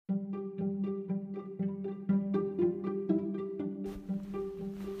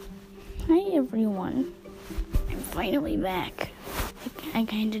everyone. I'm finally back. I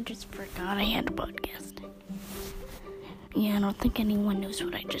kind of just forgot I had a podcast. Yeah, I don't think anyone knows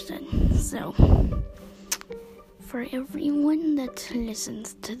what I just said. So, for everyone that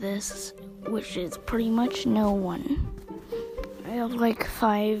listens to this, which is pretty much no one, I have like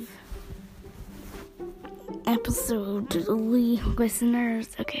 5 episode-ly listeners.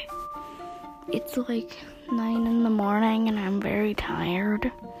 Okay, it's like 9 in the morning and I'm very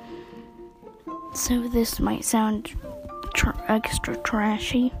tired. So this might sound extra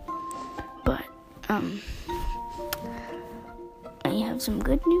trashy, but I have some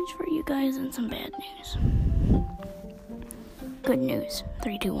good news for you guys and some bad news. Good news.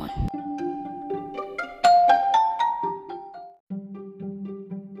 3, 2, 1.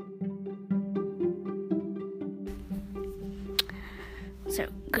 So,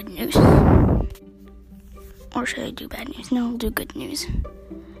 good news. Or should I do bad news? No, I'll do good news.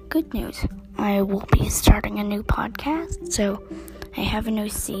 Good news. I will be starting a new podcast. So, I have an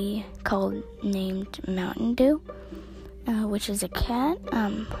OC named Mountain Dew, which is a cat.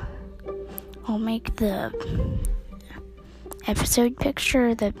 I'll make the episode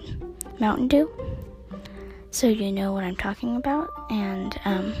picture the Mountain Dew, so you know what I'm talking about. And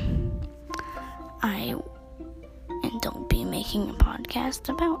I'll be making a podcast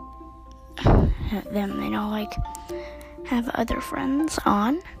about them, and I'll like have other friends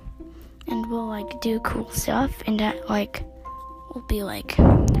on, and we'll like do cool stuff, and that like will be like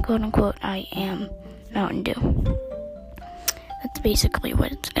quote unquote I am Mountain Dew. That's basically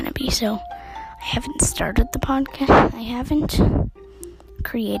what it's gonna be. So I haven't started the podcast. I haven't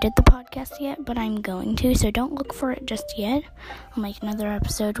created the podcast yet, but I'm going to. So don't look for it just yet. I'll make another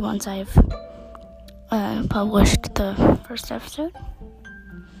episode once I've published the first episode.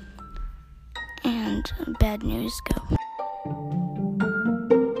 And bad news, go.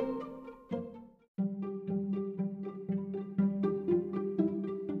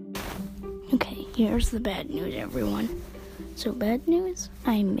 Okay, here's the bad news, everyone. So bad news,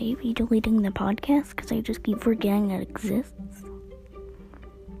 I may be deleting the podcast because I just keep forgetting it exists.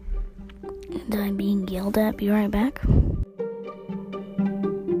 And I'm being yelled at. Be right back.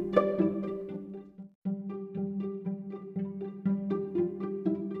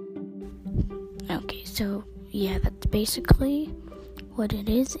 Okay, so yeah, that's basically what it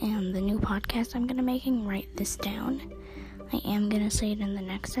is, and the new podcast I'm gonna making, write this down. I am gonna say it in the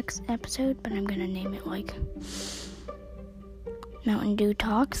next episode, but I'm gonna name it like Mountain Dew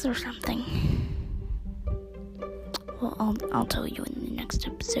Talks or something. Well, I'll tell you in the next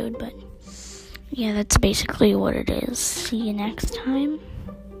episode, but yeah, that's basically what it is. See you next time.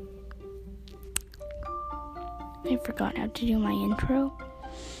 I forgot how to do my intro.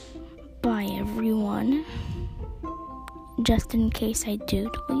 Bye, everyone. Just in case I do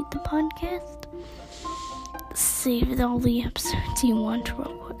delete the podcast, save all the episodes you want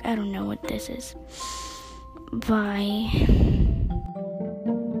real quick. I don't know what this is. Bye.